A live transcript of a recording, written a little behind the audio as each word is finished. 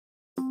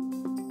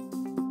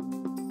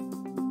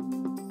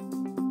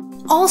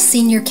All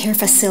senior care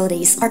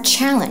facilities are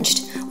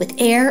challenged with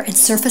air and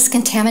surface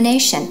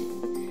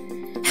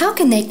contamination. How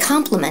can they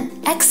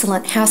complement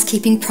excellent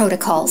housekeeping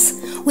protocols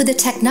with the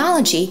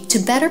technology to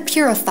better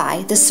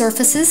purify the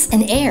surfaces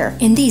and air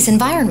in these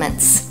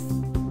environments?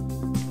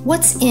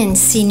 What's in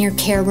senior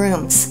care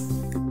rooms?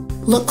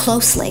 Look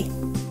closely.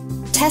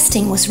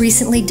 Testing was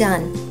recently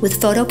done with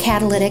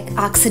photocatalytic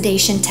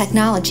oxidation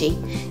technology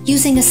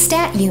using a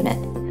STAT unit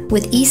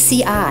with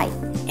ECI,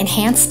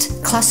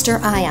 enhanced cluster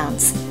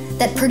ions,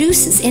 that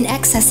produces in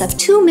excess of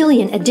 2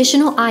 million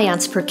additional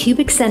ions per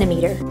cubic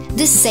centimeter.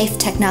 This safe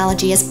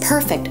technology is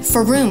perfect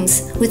for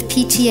rooms with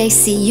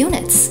PTAC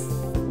units.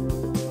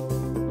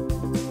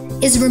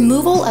 Is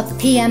removal of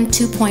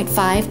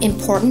PM2.5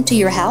 important to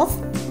your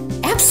health?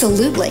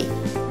 Absolutely,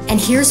 and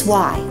here's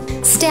why.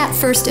 STAT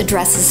first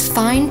addresses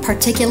fine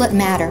particulate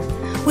matter,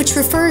 which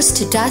refers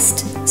to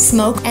dust,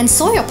 smoke, and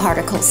soil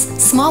particles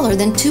smaller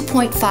than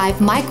 2.5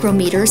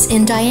 micrometers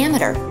in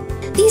diameter.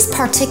 These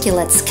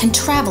particulates can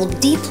travel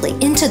deeply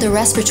into the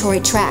respiratory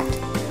tract,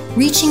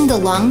 reaching the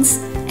lungs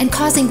and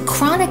causing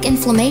chronic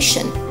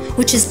inflammation,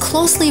 which is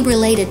closely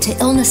related to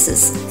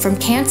illnesses from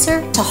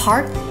cancer to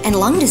heart and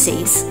lung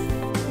disease.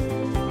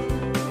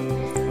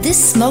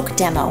 This smoke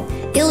demo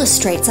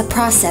illustrates a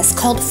process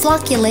called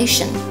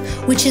flocculation,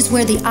 which is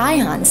where the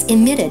ions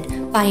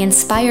emitted by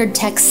Inspired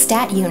Tech's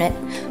STAT unit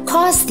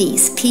cause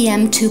these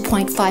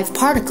PM2.5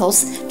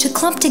 particles to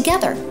clump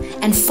together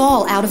and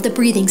fall out of the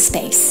breathing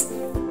space.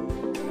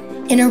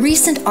 In a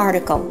recent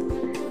article,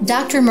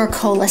 Dr.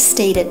 Mercola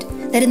stated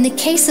that in the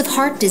case of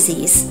heart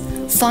disease,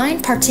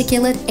 fine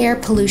particulate air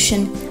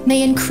pollution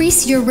may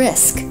increase your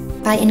risk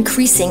by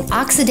increasing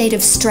oxidative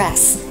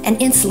stress and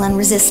insulin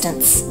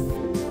resistance.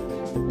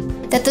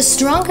 That the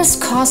strongest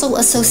causal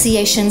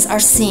associations are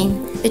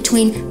seen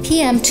between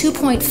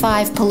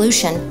PM2.5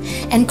 pollution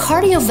and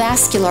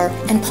cardiovascular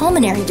and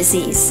pulmonary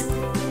disease.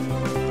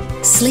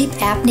 Sleep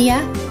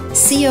apnea,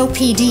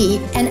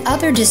 COPD, and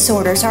other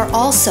disorders are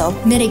also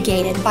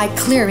mitigated by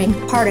clearing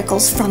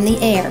particles from the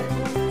air.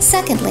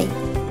 Secondly,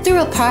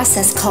 through a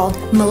process called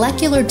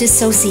molecular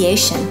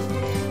dissociation,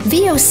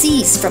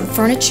 VOCs from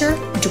furniture,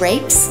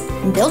 drapes,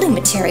 and building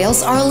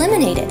materials are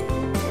eliminated.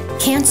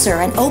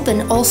 Cancer and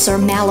open ulcer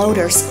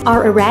malodors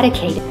are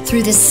eradicated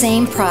through the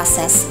same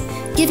process,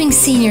 giving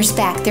seniors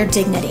back their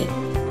dignity.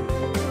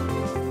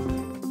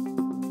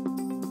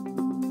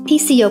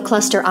 PCO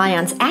cluster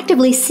ions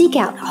actively seek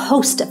out a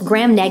host of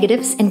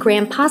gram-negatives and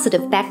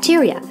gram-positive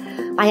bacteria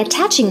by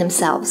attaching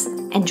themselves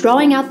and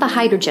drawing out the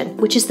hydrogen,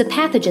 which is the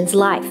pathogen's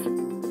life.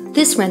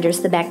 This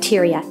renders the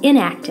bacteria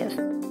inactive.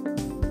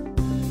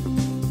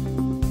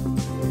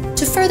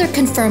 To further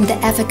confirm the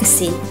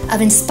efficacy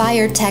of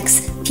Inspired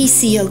Tech's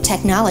PCO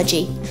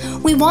technology,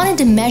 we wanted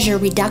to measure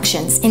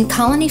reductions in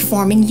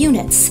colony-forming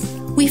units.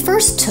 We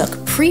first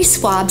took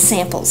pre-swab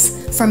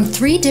samples from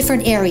 3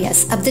 different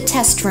areas of the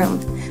test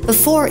room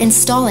before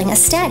installing a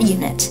STAT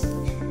unit.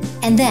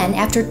 And then,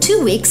 after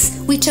 2 weeks,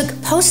 we took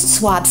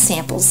post-swab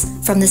samples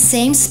from the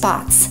same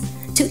spots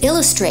to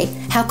illustrate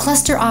how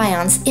cluster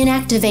ions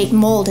inactivate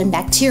mold and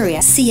bacteria,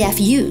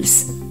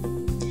 CFUs.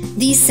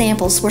 These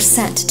samples were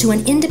sent to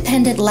an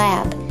independent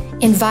lab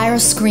in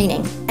viral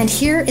screening, and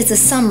here is a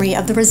summary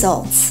of the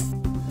results.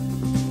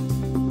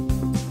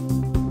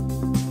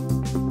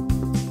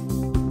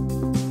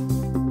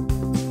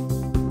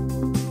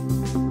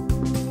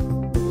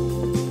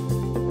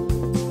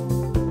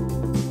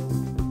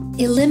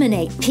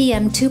 Eliminate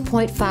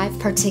PM2.5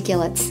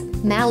 particulates,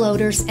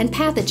 malodors, and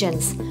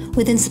pathogens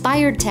with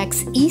Inspired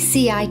Tech's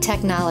ECI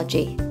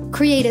technology.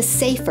 Create a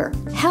safer,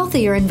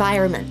 healthier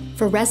environment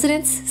for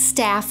residents,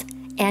 staff,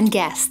 and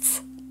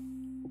guests.